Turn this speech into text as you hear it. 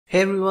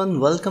Hey everyone,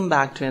 welcome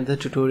back to another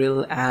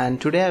tutorial, and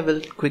today I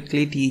will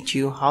quickly teach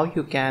you how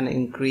you can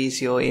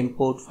increase your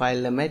import file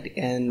limit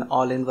in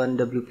all-in-one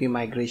WP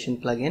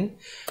migration plugin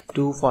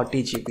to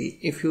 40 GB.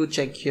 If you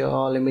check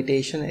your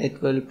limitation,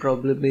 it will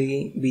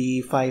probably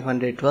be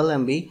 512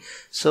 MB.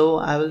 So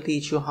I will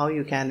teach you how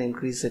you can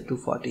increase it to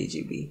 40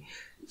 GB.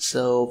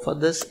 So for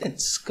this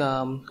it's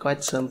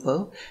quite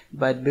simple,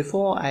 but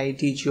before I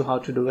teach you how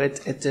to do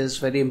it, it is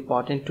very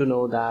important to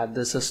know that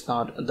this is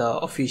not the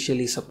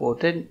officially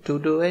supported. To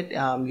do it,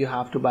 you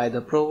have to buy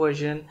the pro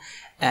version,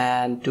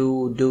 and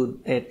to do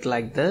it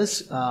like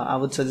this, I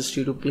would suggest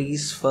you to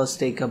please first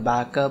take a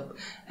backup.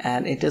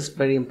 And it is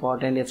very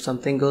important, if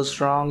something goes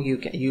wrong,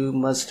 you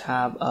must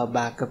have a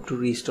backup to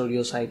restore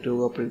your site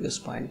to a previous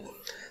point.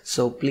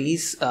 So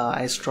please,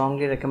 I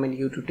strongly recommend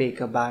you to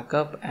take a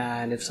backup,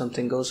 and if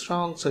something goes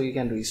wrong, so you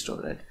can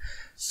restore it.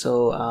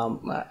 So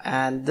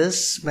and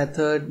this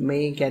method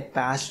may get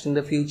patched in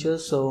the future,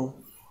 so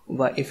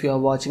but if you are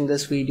watching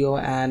this video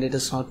and it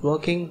is not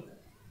working,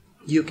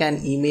 you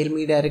can email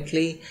me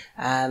directly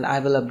and I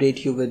will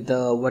update you with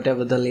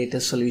whatever the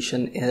latest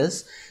solution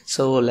is.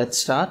 So let's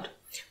start.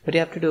 What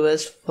you have to do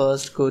is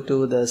first go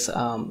to this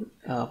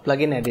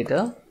plugin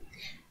editor,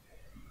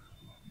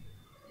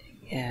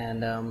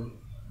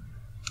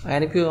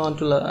 and if you want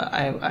to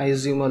I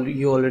assume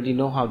you already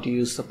know how to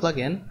use the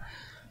plugin.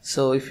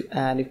 So if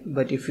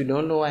you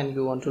don't know and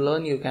you want to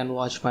learn, you can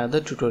watch my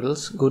other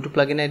tutorials. Go to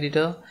plugin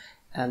editor,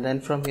 and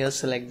then from here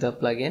select the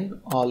plugin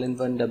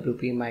all-in-one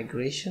WP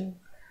migration.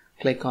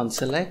 Click on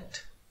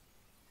select,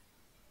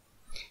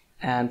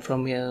 and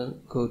from here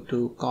go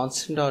to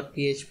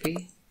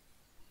constant.php,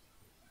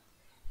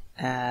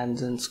 and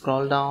then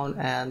scroll down,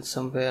 and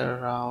somewhere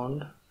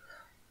around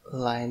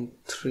line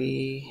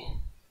 3,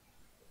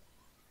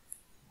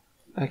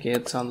 okay,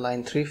 it's on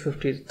line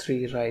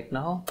 353 right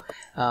now,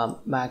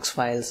 max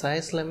file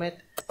size limit.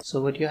 So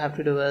what you have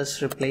to do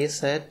is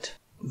replace it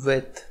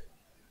with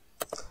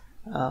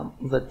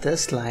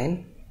this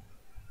line,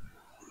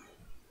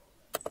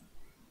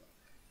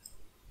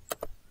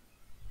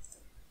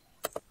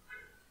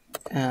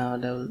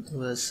 and I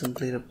will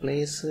simply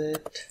replace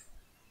it.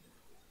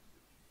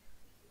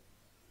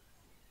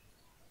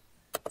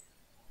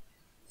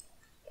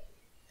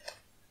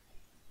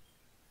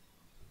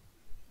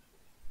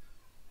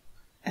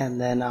 And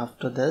then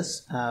after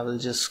this, I will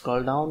just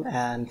scroll down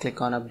and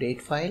click on update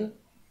file.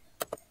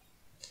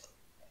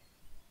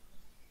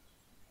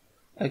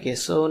 Okay,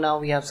 so now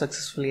we have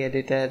successfully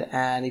edited,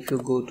 and if you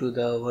go to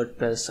the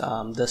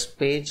WordPress this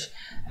page,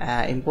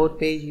 import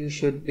page, you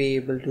should be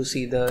able to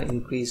see the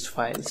increased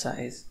file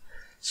size.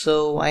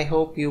 So I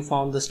hope you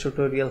found this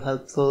tutorial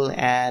helpful,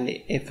 and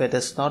if it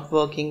is not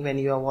working when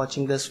you are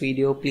watching this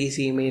video, please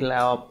email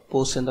or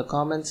post in the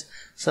comments.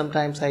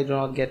 Sometimes I do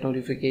not get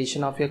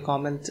notification of your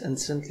comments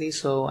instantly,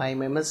 so I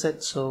may miss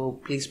it. So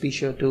please be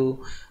sure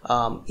to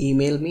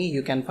email me.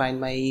 You can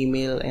find my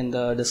email in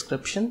the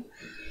description.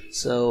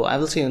 So I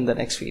will see you in the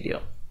next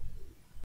video.